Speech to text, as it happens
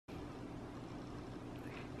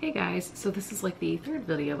Hey guys, so this is like the third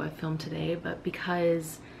video I've filmed today, but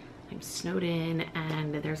because I'm snowed in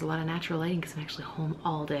and there's a lot of natural lighting because I'm actually home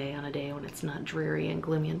all day on a day when it's not dreary and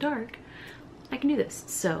gloomy and dark, I can do this.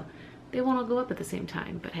 So they won't all go up at the same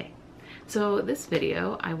time, but hey. So this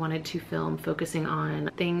video I wanted to film focusing on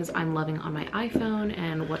things I'm loving on my iPhone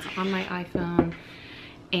and what's on my iPhone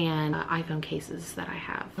and iPhone cases that I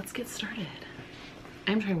have. Let's get started.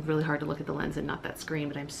 I'm trying really hard to look at the lens and not that screen,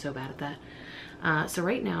 but I'm so bad at that. So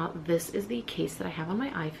right now, this is the case that I have on my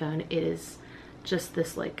iPhone. It is just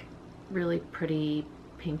this like really pretty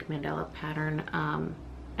pink mandala pattern.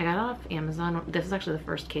 I got it off Amazon. This is actually the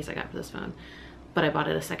first case I got for this phone, but I bought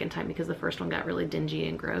it a second time because the first one got really dingy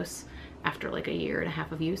and gross after like a year and a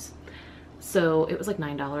half of use. So it was like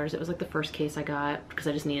 $9. It was like the first case I got because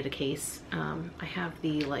I just needed a case. I have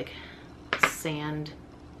the like sand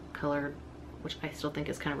colored, which I still think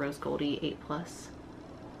is kind of rose goldy 8+.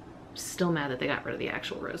 Still mad that they got rid of the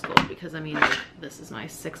actual rose gold because I mean this is my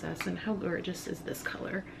 6S and how gorgeous is this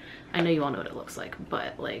color? I know you all know what it looks like,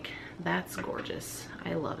 but like that's gorgeous.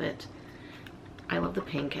 I love it. I love the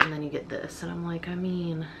pink, and then you get this and I'm like, I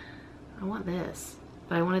mean, I want this,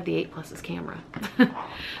 but I wanted the 8+'s camera.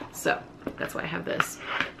 So that's why I have this.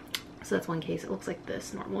 So that's one case. It looks like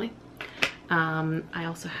this normally. I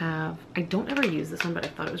also have, I don't ever use this one, but I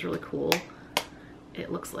thought it was really cool. It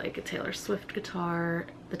looks like a Taylor Swift guitar,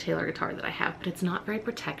 the Taylor guitar that I have, but it's not very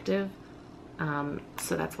protective.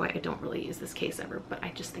 So that's why I don't really use this case ever, but I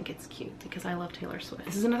just think it's cute because I love Taylor Swift.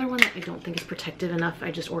 This is another one that I don't think is protective enough. I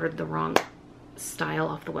just ordered the wrong style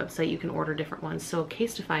off the website. You can order different ones. So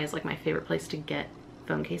Casetify is like my favorite place to get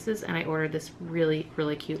phone cases, and I ordered this really,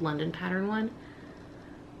 really cute London pattern one.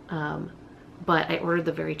 But I ordered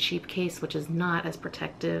the very cheap case, which is not as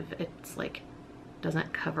protective. It's like,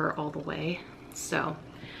 doesn't cover all the way. So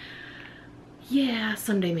yeah,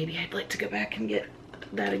 someday maybe I'd like to go back and get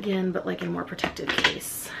that again, but like in a more protective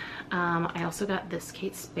case. I also got this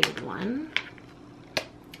Kate Spade one,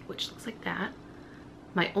 which looks like that.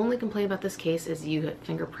 My only complaint about this case is you have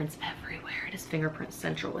fingerprints everywhere. It is fingerprint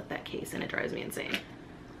central with that case and it drives me insane.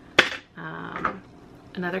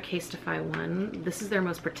 Another Casetify one. This is their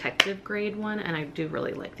most protective grade one, and I do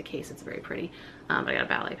really like the case. It's very pretty. But I got a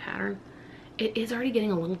ballet pattern. It is already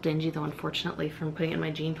getting a little dingy though, unfortunately, from putting it in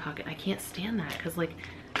my jean pocket. I can't stand that because like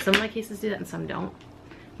some of my cases do that and some don't.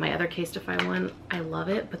 My other Casetify one, I love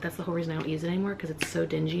it, but that's the whole reason I don't use it anymore because it's so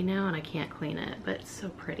dingy now and I can't clean it, but it's so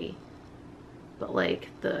pretty. But like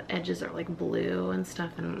the edges are like blue and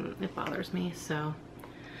stuff and it bothers me, so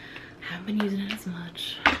I haven't been using it as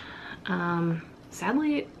much.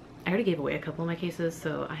 Sadly, I already gave away a couple of my cases,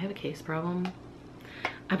 so I have a case problem.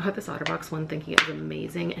 I bought this OtterBox one thinking it was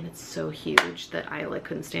amazing, and it's so huge that I like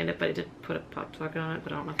couldn't stand it, but I did put a pop socket on it,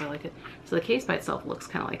 but I don't know if I like it. So the case by itself looks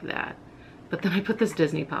kind of like that, but then I put this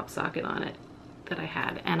Disney pop socket on it that I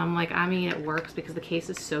had, and I'm like, I mean, it works because the case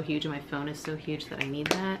is so huge and my phone is so huge that I need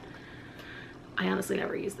that. I honestly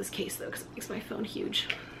never use this case though because it makes my phone huge.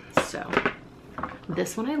 So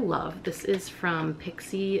this one I love. This is from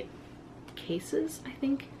Pixie Cases, I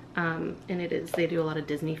think. And they do a lot of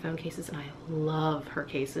Disney phone cases, and I love her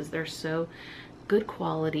cases. They're so good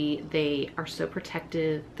quality, they are so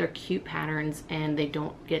protective, they're cute patterns, and they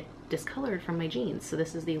don't get discolored from my jeans. So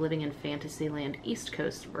this is the Living in Fantasyland East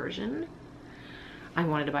Coast version. I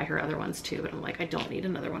wanted to buy her other ones too, but I'm like, I don't need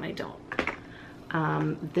another one. I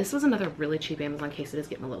don't. This was another really cheap Amazon case. It is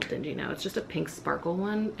getting a little dingy now. It's just a pink sparkle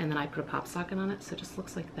one, and then I put a pop socket on it, so it just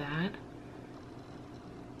looks like that.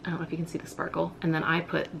 I don't know if you can see the sparkle. And then I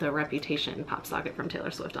put the Reputation pop socket from Taylor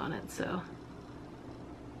Swift on it, so.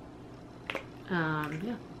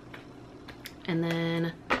 Yeah. And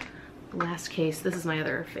then last case, this is my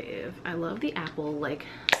other fave. I love the Apple, like,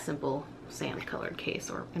 simple sand colored case,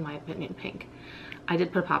 or in my opinion, pink. I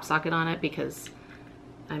did put a pop socket on it because,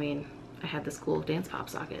 I mean, I had this cool dance pop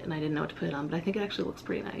socket and I didn't know what to put it on, but I think it actually looks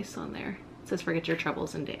pretty nice on there. It says forget your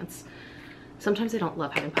troubles and dance. Sometimes I don't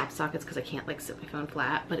love having pop sockets because I can't like sit my phone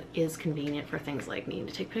flat, but it is convenient for things like needing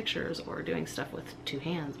to take pictures or doing stuff with two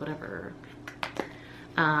hands, whatever.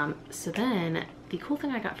 So then the cool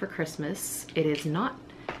thing I got for Christmas, it is not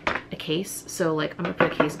a case. So like I'm gonna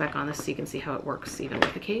put a case back on this so you can see how it works even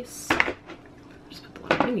with a case. Just put the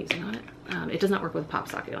one I've been using on it. It does not work with a pop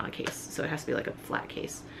socket on a case, so it has to be like a flat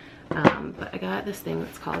case. But I got this thing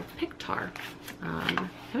that's called Pictar. I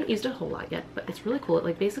haven't used it a whole lot yet, but it's really cool. It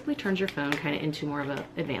like basically turns your phone kind of into more of an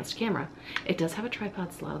advanced camera. It does have a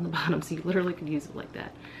tripod slot on the bottom, so you literally could use it like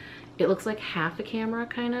that. It looks like half a camera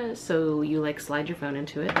kind of, so you like slide your phone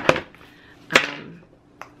into it.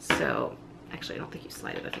 So actually I don't think you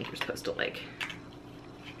slide it. I think you're supposed to like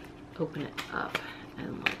open it up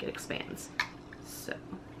and like it expands. So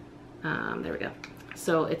There we go.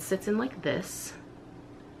 So it sits in like this.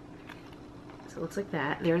 So it looks like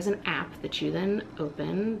that. There is an app that you then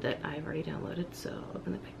open that I've already downloaded. So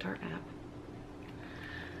open the Pictar app.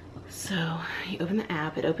 So you open the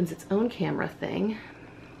app, it opens its own camera thing.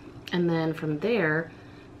 And then from there,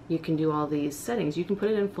 you can do all these settings. You can put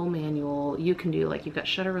it in full manual. You can do like, you've got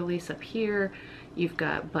shutter release up here. You've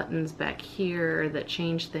got buttons back here that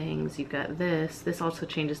change things. You've got this. This also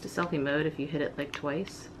changes to selfie mode if you hit it like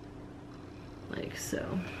twice. Like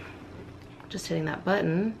so. Just hitting that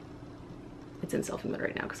button. It's in selfie mode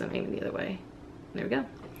right now because I'm aiming the other way. There we go.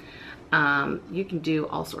 You can do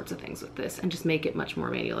all sorts of things with this and just make it much more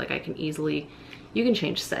manual. Like I can easily, you can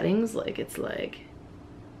change settings. Like it's like,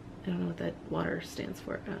 I don't know what that water stands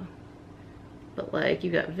for. Oh. But like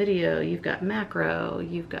you've got video, you've got macro,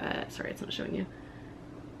 you've got, sorry, it's not showing you.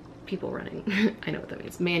 People running. I know what that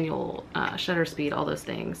means. Manual, shutter speed, all those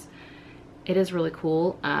things. It is really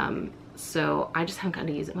cool. So I just haven't gotten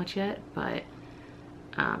to use it much yet, but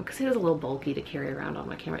because it is a little bulky to carry around on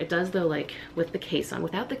my camera. It does though, like with the case on.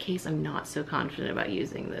 Without the case, I'm not so confident about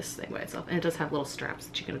using this thing by itself. And it does have little straps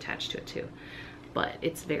that you can attach to it too. But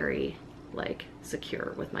it's very like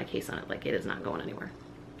secure with my case on it. Like it is not going anywhere.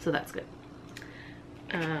 So that's good.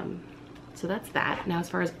 So that's that. Now as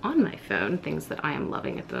far as on my phone, things that I am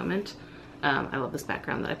loving at the moment. I love this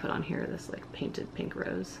background that I put on here, this like painted pink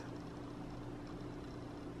rose.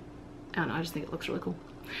 I don't know, I just think it looks really cool.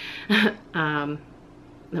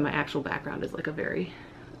 Then my actual background is like a very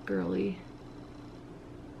girly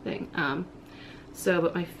thing.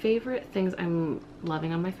 But my favorite things I'm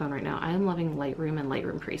loving on my phone right now, I am loving Lightroom and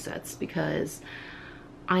Lightroom presets because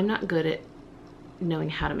I'm not good at knowing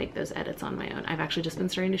how to make those edits on my own. I've actually just been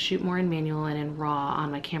starting to shoot more in manual and in RAW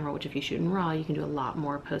on my camera, which if you shoot in RAW, you can do a lot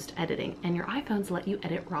more post editing, and your iPhones let you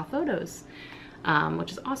edit RAW photos,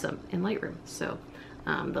 which is awesome in Lightroom. So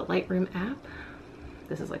the Lightroom app,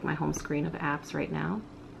 this is like my home screen of apps right now.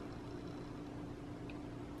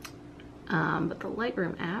 But the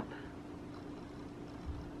Lightroom app,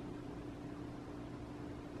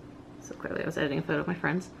 so clearly I was editing a photo of my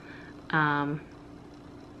friends.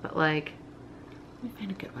 But like, let me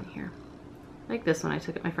find a good one here. Like this one I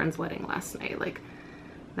took at my friend's wedding last night. Like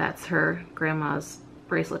that's her grandma's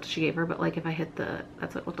bracelet she gave her, but like if I hit the,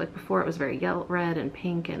 that's what it looked like before. It was very yellow, red and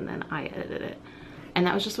pink, and then I edited it. And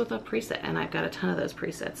that was just with a preset, and I've got a ton of those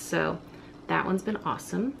presets. So that one's been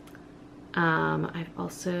awesome. I've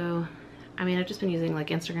also, I mean, I've just been using like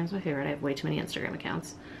Instagram's my favorite. I have way too many Instagram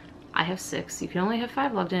accounts. I have 6. You can only have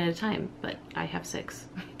 5 logged in at a time, but I have 6.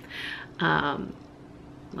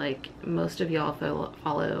 Like most of y'all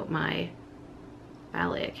follow my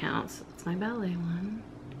ballet accounts. It's my ballet one.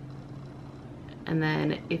 And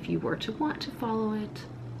then if you were to want to follow it,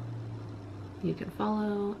 you can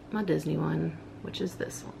follow my Disney one, which is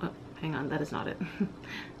this one. Oh, hang on, that is not it.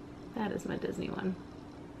 That is my Disney one.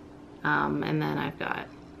 And then I've got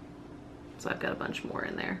a bunch more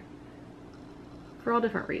in there for all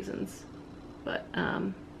different reasons. But,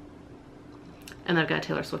 and I've got a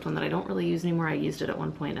Taylor Swift one that I don't really use anymore. I used it at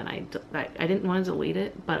one point and I didn't want to delete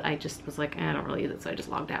it, but I just was like, I don't really use it, so I just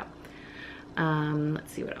logged out.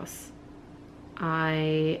 Let's see what else.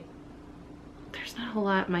 There's not a whole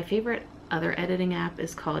lot. My favorite other editing app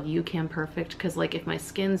is called YouCam Perfect, because like if my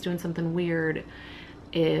skin's doing something weird,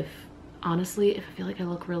 honestly, if I feel like I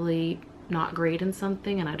look really not great in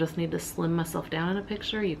something and I just need to slim myself down in a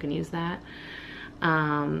picture, you can use that.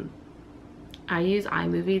 I use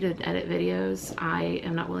iMovie to edit videos. I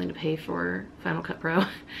am not willing to pay for Final Cut Pro.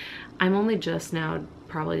 I'm only just now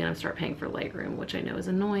probably gonna start paying for Lightroom, which I know is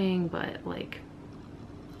annoying, but like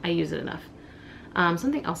I use it enough.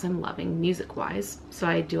 Something else I'm loving music-wise. So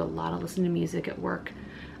I do a lot of listening to music at work.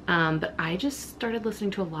 But I just started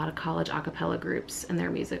listening to a lot of college a cappella groups and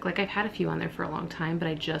their music. Like I've had a few on there for a long time, but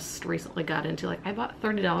I just recently got into, like, I bought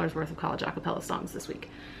 $30 worth of college a cappella songs this week.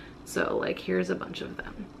 So like here's a bunch of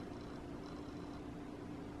them.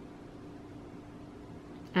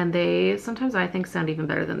 And they sometimes I think sound even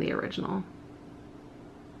better than the original.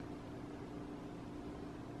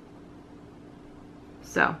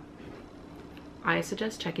 So I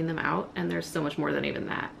suggest checking them out, and there's so much more than even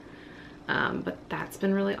that. But that's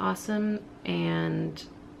been really awesome, and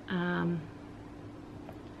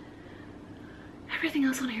everything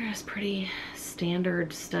else on here is pretty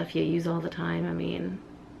standard stuff you use all the time. I mean,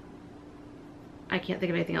 I can't think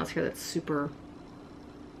of anything else here that's super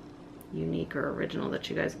unique or original that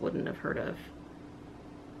you guys wouldn't have heard of.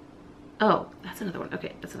 Oh, that's another one.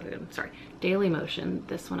 Okay, that's another good one. Sorry. Daily Motion,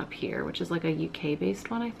 this one up here, which is like a UK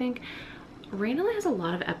based one, I think. Randomly has a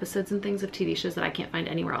lot of episodes and things of TV shows that I can't find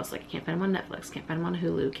anywhere else. Like I can't find them on Netflix, can't find them on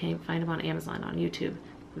Hulu, can't find them on Amazon, on YouTube.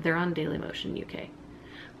 They're on Dailymotion UK.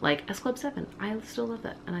 Like S Club 7, I still love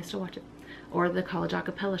that and I still watch it. Or the college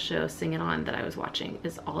acapella show Sing It On that I was watching,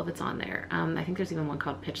 is all of it's on there. I think there's even one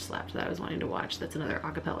called Pitch Slapped that I was wanting to watch. That's another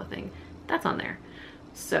acapella thing. That's on there.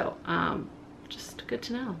 So just good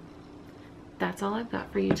to know. That's all I've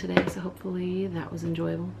got for you today. So hopefully that was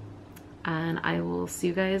enjoyable. And I will see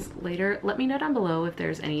you guys later. Let me know down below if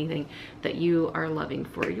there's anything that you are loving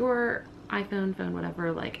for your iPhone, phone,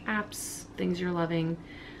 whatever, like apps, things you're loving,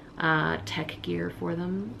 tech gear for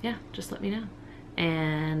them. Yeah, just let me know.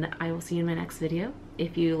 And I will see you in my next video.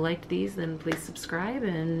 If you liked these, then please subscribe,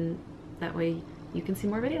 and that way you can see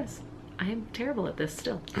more videos. I am terrible at this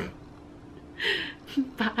still.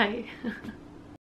 Bye.